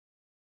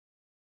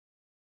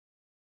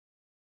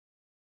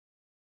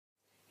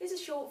Here's a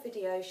short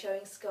video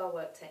showing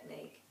ScarWork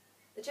technique.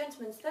 The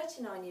gentleman's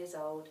 39 years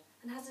old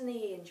and has a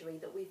knee injury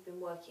that we've been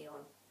working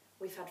on.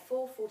 We've had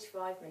 4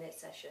 45-minute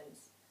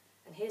sessions,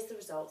 and here's the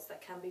results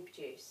that can be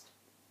produced.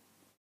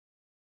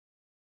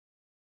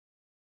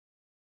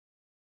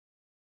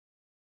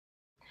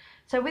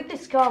 So with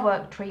this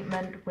ScarWork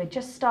treatment, we're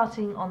just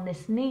starting on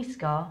this knee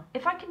scar.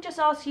 If I can just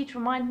ask you to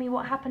remind me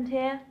what happened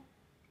here?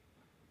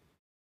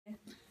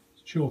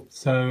 Sure.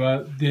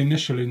 So the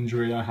initial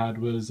injury I had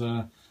was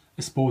a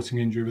sporting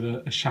injury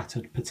with a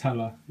shattered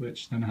patella,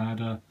 which then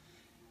had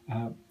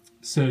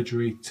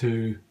surgery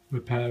to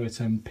repair it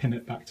and pin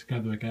it back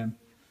together again.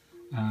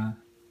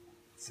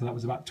 So that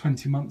was about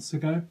 20 months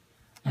ago.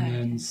 And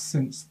then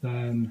since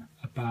then,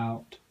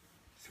 about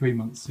 3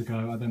 months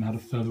ago, I then had a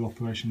further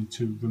operation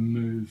to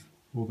remove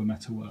all the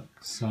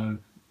metalwork. So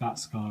that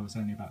scar was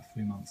only about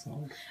 3 months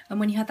old. And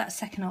when you had that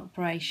second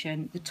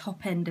operation, the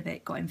top end of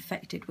it got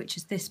infected, which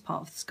is this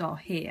part of the scar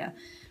here,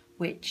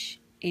 which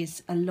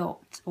is a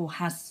lot, or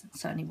has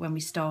certainly when we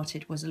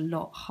started, was a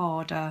lot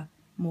harder,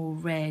 more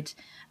red,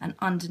 and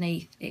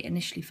underneath it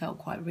initially felt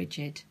quite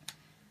rigid.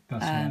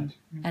 That's right.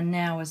 And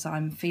now as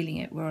I'm feeling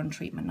it, we're on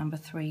treatment number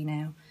 3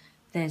 now,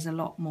 there's a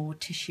lot more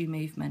tissue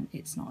movement,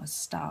 it's not as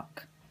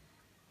stuck.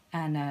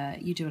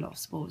 And you do a lot of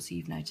sports, so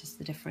you've noticed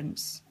the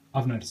difference.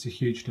 I've noticed a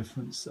huge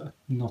difference,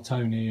 not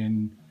only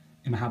in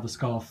how the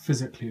scar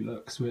physically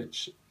looks,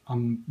 which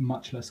I'm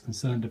much less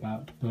concerned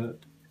about, but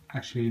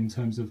actually in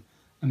terms of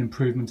an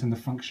improvement in the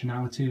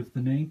functionality of the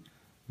knee.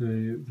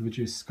 The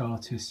reduced scar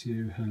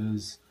tissue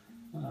has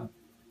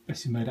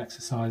basically made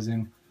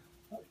exercising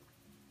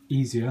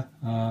easier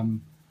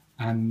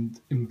and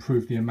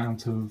improved the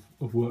amount of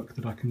work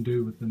that I can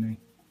do with the knee.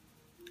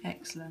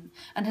 Excellent.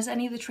 And has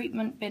any of the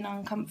treatment been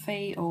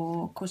uncomfy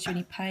or caused you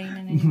any pain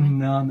in any way?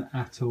 None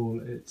at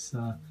all. It's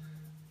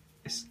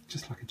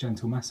just like a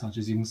gentle massage,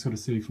 as you can sort of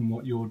see from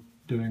what you're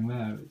doing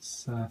there.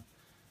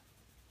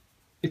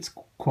 It's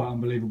quite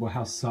unbelievable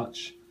how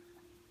such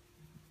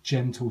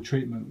gentle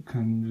treatment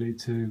can lead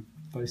to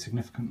very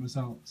significant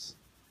results.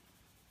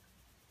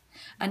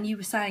 And you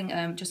were saying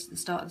just at the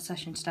start of the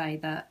session today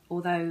that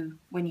although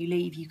when you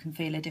leave you can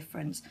feel a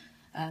difference,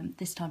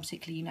 this time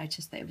particularly you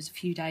noticed that it was a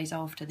few days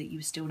after that you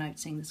were still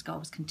noticing the scar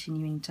was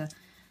continuing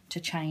to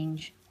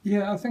change.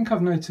 Yeah, I think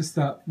I've noticed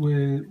that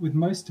with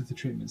most of the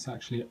treatments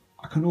actually.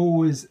 I can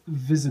always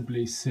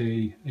visibly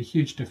see a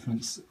huge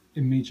difference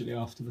immediately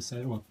after the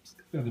session, well,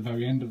 at the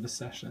very end of the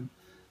session.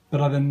 But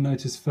I then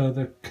notice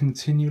further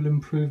continual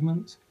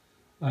improvement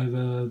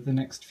over the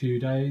next few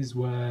days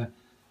where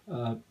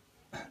the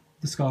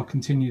scar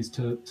continues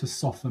to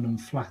soften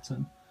and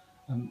flatten,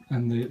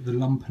 and the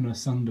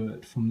lumpiness under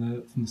it from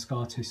the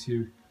scar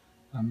tissue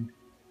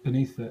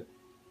beneath it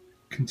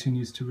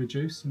continues to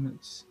reduce, and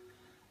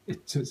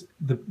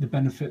the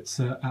benefits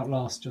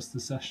outlast just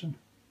the session.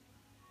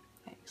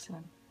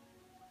 Excellent.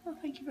 Well,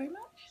 thank you very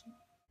much.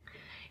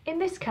 In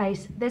this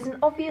case, there's an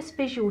obvious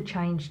visual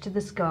change to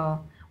the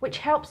scar, which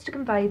helps to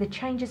convey the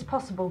changes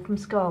possible from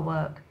scar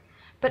work.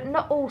 But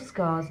not all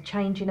scars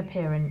change in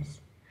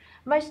appearance.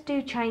 Most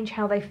do change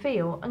how they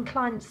feel, and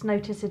clients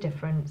notice a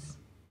difference.